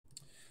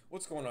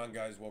What's going on,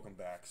 guys? Welcome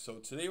back. So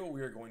today what we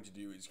are going to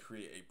do is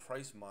create a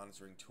price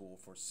monitoring tool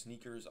for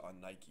sneakers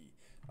on Nike.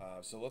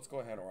 So let's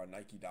go ahead, or on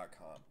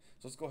Nike.com.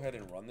 So let's go ahead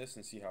and run this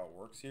and see how it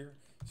works here.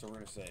 So we're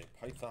going to say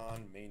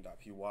Python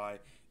main.py.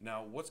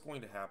 Now what's going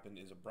to happen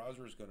is a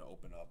browser is going to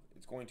open up.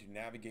 It's going to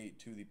navigate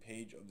to the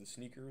page of the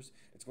sneakers.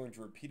 It's going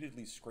to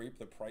repeatedly scrape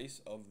the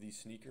price of the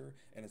sneaker,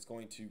 and it's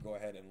going to go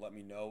ahead and let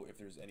me know if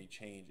there's any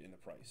change in the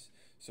price.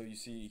 So you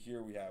see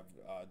here we have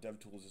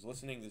DevTools is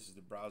listening. This is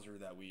the browser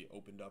that we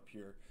opened up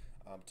here.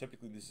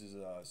 Typically this is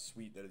a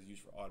suite that is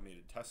used for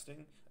automated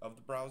testing of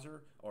the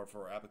browser or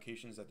for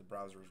applications that the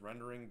browser is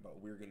rendering,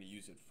 but we're going to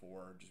use it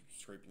for just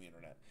scraping the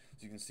internet.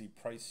 So you can see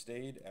price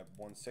stayed at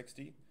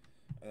 160,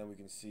 and then we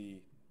can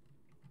see,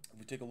 if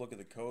we take a look at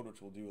the code,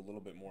 which we'll do a little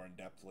bit more in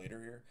depth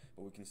later here,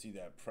 but we can see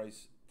that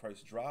price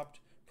dropped,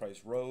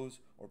 price rose,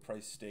 or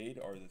price stayed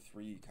are the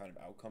three kind of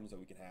outcomes that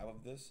we can have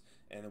of this,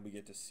 and then we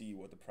get to see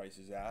what the price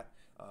is at.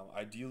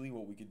 Ideally,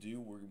 what we could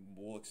do,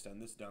 we'll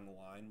extend this down the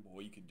line, but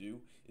what you could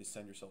do is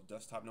send yourself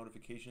desktop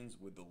notifications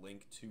with the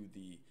link to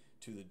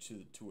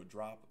a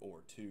drop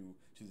or to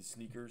the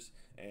sneakers,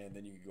 and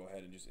then you can go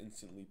ahead and just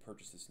instantly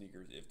purchase the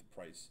sneakers if the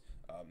price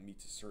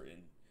meets a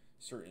certain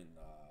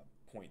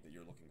point that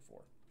you're looking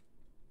for.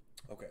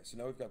 Okay, so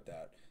now we've got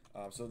that.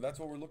 So that's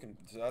what we're looking.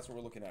 So that's what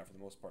we're looking at for the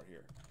most part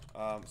here.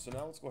 So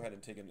now let's go ahead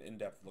and take an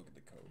in-depth look at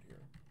the code here.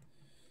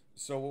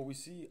 So what we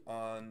see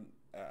on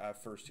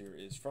at first here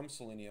is from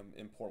Selenium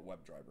import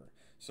WebDriver.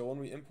 So when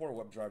we import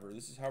WebDriver,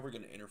 this is how we're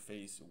going to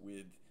interface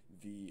with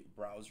the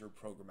browser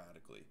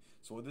programmatically.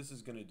 So what this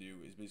is going to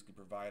do is basically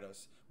provide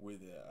us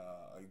with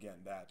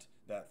again that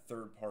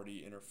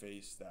third-party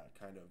interface, that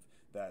kind of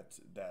that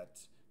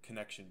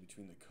connection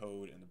between the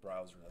code and the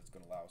browser that's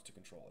going to allow us to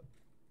control it.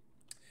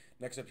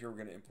 Next up here, we're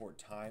going to import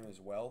time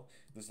as well.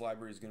 This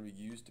library is going to be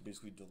used to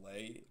basically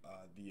delay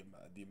the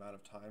amount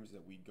of times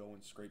that we go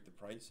and scrape the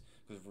price,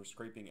 because if we're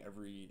scraping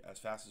as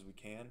fast as we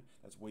can,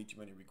 that's way too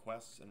many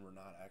requests, and we're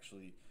not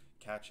actually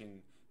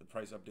catching the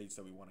price updates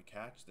that we want to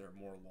catch. They're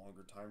more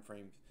longer time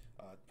frame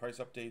price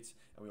updates,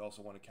 and we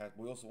also want to catch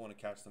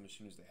them as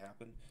soon as they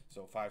happen.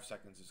 So 5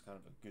 seconds is kind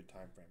of a good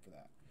time frame for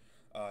that.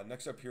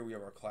 Next up here we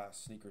have our class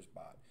sneakers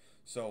bot.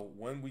 So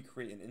when we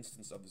create an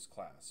instance of this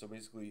class, so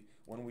basically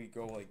when we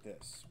go like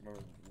this,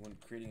 remember when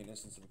creating an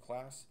instance of a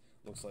class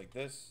looks like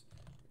this.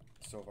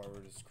 So if I were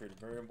to just create a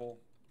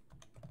variable,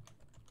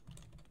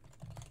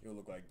 it will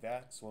look like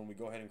that. So when we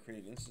go ahead and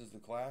create an instance of the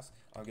class,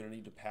 I'm going to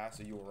need to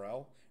pass a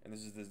URL, and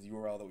this is the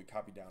URL that we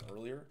copied down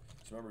earlier.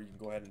 So remember, you can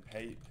go ahead and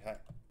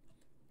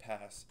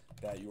pass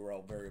that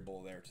URL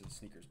variable there to the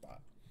sneakers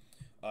bot.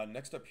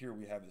 Next up here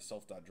we have the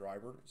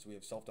self.driver. So we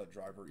have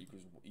self.driver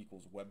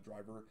equals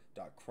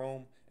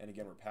webdriver.chrome, and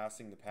again we're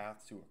passing the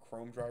path to a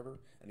Chrome driver,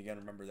 and again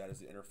remember that is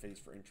the interface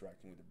for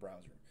interacting with the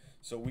browser.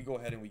 So we go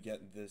ahead and we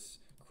get this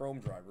Chrome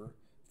driver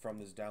from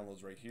this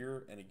downloads right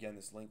here, and again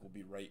this link will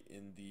be right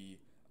in the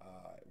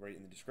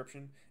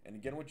description. And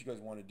again, what you guys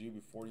want to do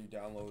before you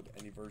download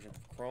any version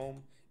of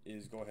Chrome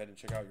is go ahead and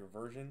check out your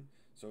version.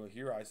 So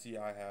here I see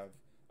I have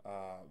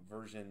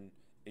version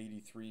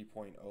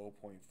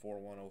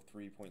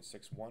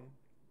 83.0.4103.61,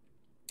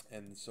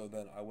 and so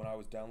then when I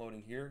was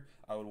downloading here,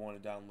 I would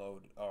want to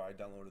download, or I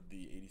downloaded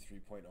the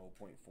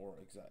 83.0.4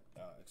 etc.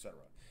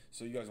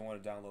 So you guys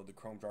want to download the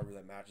Chrome driver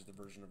that matches the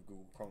version of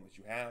Google Chrome that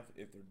you have.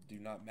 If they do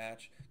not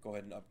match, go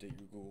ahead and update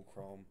your Google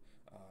Chrome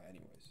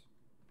anyways.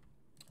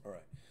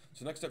 Alright,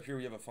 so next up here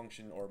we have a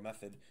function or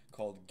method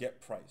called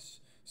getPrice.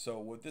 So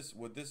what this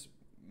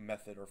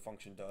method or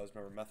function does,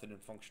 remember method and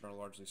function are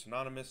largely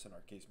synonymous. In our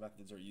case,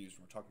 methods are used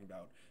when we're talking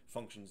about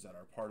functions that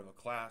are part of a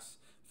class.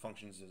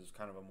 Functions is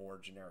kind of a more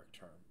generic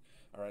term.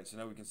 Alright, so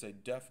now we can say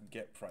def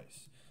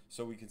getPrice.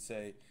 So we can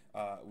say,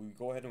 we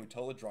go ahead and we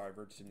tell the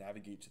driver to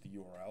navigate to the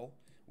URL.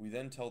 We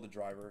then tell the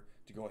driver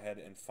to go ahead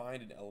and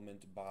find an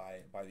element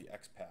by the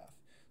XPath.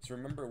 So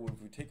remember, if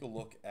we take a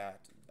look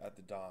at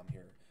the DOM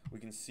here, we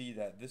can see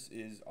that this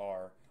is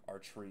our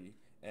tree,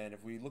 and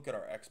if we look at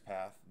our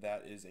XPath,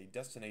 that is a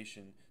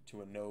destination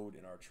to a node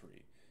in our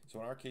tree. So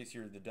in our case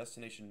here, the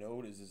destination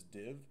node is this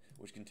div,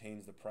 which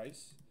contains the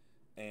price,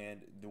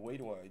 and the way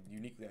to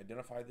uniquely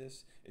identify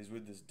this is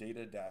with this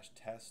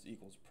data-test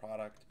equals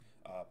product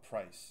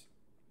price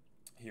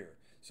here.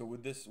 So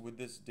with this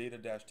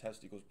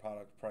data-test equals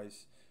product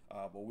price,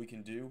 what we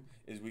can do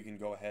is we can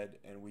go ahead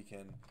and we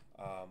can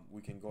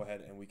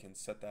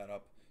set that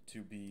up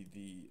to be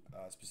the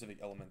specific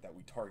element that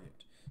we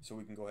target. So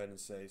we can go ahead and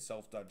say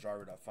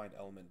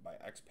self.driver.findElement by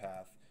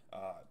XPath,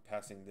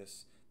 passing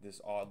this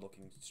odd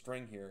looking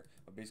string here,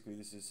 but basically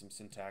this is some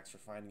syntax for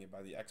finding it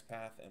by the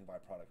XPath and by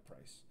product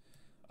price.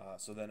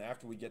 So then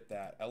after we get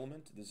that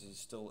element, this is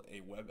still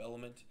a web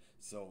element,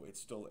 so it's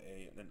still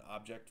an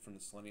object from the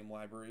Selenium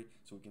library,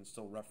 so we can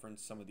still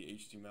reference some of the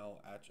HTML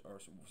or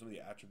some of the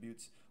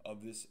attributes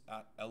of this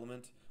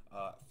element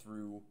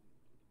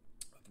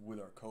with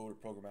our code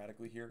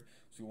programmatically here.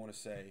 So we want to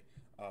say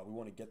we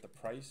want to get the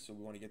price, so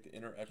we want to get the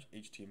inner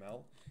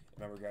HTML.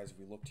 Remember guys, if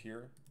we looked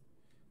here,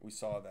 we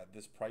saw that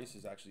this price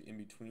is actually in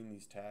between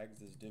these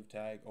tags, this div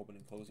tag, open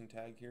and closing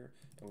tag here,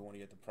 and we want to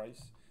get the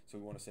price. So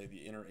we want to say the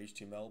inner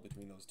HTML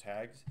between those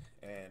tags,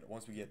 and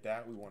once we get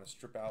that, we want to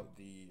strip out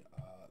the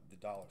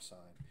 $sign,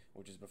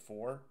 which is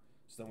before.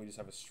 So then we just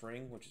have a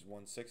string, which is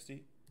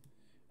 160,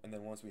 and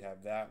then once we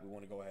have that, we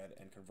want to go ahead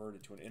and convert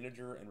it to an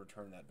integer and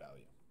return that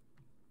value.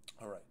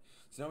 All right,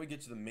 so now we get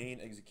to the main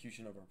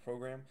execution of our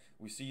program.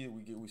 We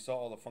saw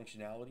all the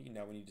functionality.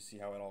 Now we need to see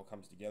how it all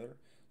comes together.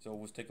 So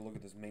let's take a look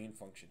at this main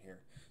function here.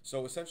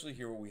 So essentially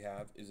here what we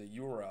have is a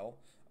URL,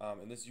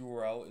 and this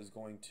URL is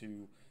going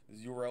to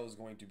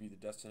be the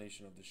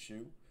destination of the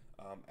shoe.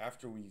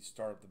 After we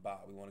start up the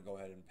bot, we want to go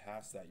ahead and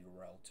pass that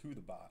URL to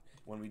the bot.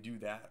 When we do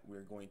that,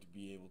 we're going to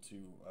be able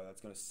to, that's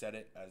going to set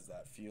it as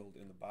that field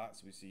in the bot.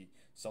 So we see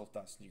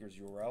self.sneakers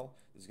URL.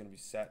 This is going to be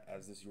set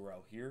as this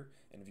URL here.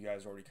 And if you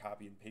guys already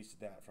copied and pasted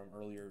that from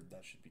earlier,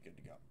 that should be good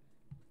to go.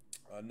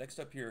 Next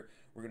up here,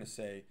 we're going to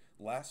say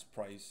last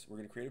price. We're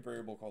going to create a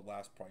variable called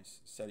last price,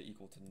 set it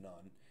equal to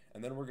none.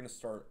 And then we're going to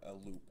start a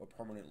loop, a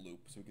permanent loop.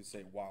 So we can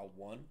say while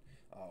one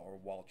or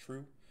while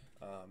true.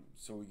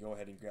 So we go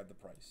ahead and grab the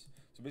price.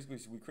 So basically,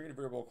 we create a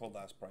variable called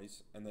last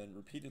price and then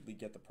repeatedly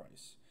get the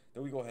price.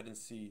 Then we go ahead and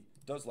see,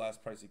 does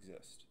last price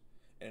exist?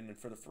 And then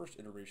for the first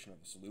iteration of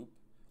this loop,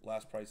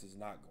 last price is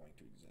not going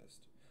to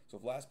exist. So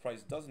if last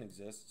price doesn't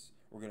exist,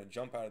 we're going to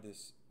jump out of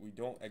this. We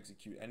don't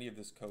execute any of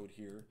this code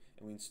here,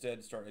 and we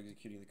instead start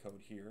executing the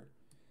code here.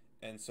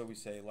 And so we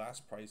say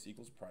last price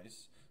equals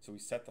price. So we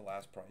set the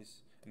last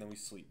price, and then we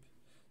sleep.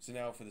 So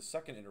now for the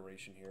second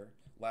iteration here,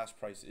 last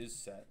price is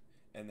set.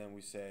 And then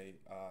we say,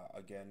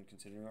 again,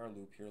 continuing our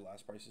loop here,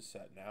 last price is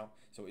set now.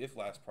 So if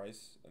last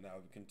price, and now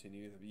we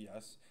continue, that'd be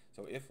yes.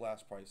 So if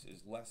last price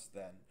is less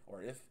than,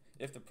 or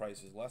if the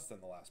price is less than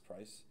the last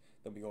price,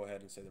 then we go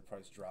ahead and say the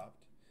price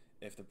dropped.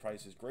 If the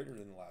price is greater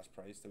than the last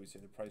price, then we say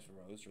the price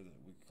rose, or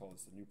we call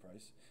this the new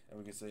price. And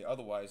we can say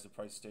otherwise the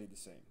price stayed the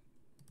same.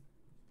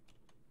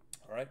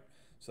 All right,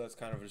 so that's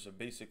kind of just a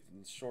basic,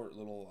 short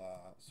little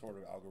sort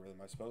of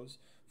algorithm, I suppose,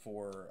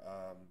 for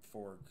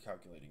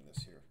calculating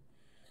this here.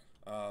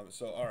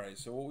 All right,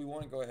 so what we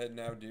want to go ahead and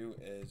now do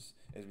is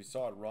we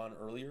saw it run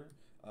earlier,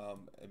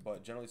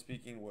 but generally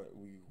speaking, what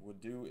we would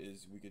do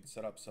is we could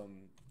set up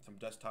some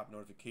desktop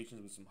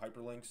notifications with some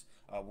hyperlinks.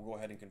 We'll go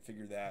ahead and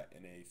configure that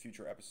in a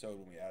future episode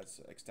when we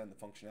extend the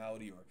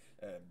functionality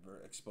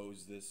or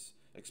expose this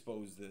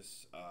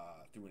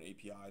through an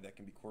API that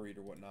can be queried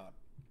or whatnot.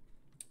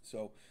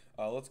 So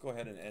let's go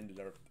ahead and end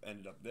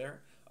it up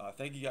there.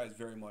 Thank you guys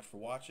very much for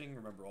watching.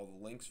 Remember, all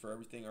the links for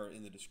everything are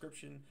in the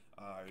description.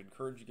 I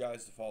encourage you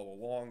guys to follow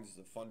along. This is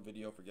a fun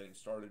video for getting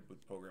started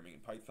with programming in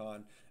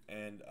Python.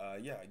 And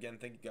yeah, again,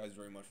 thank you guys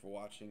very much for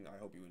watching. I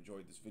hope you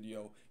enjoyed this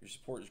video. Your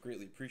support is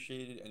greatly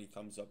appreciated. Any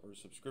thumbs up or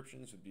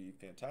subscriptions would be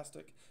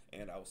fantastic.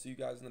 And I will see you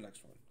guys in the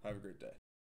next one. Have a great day.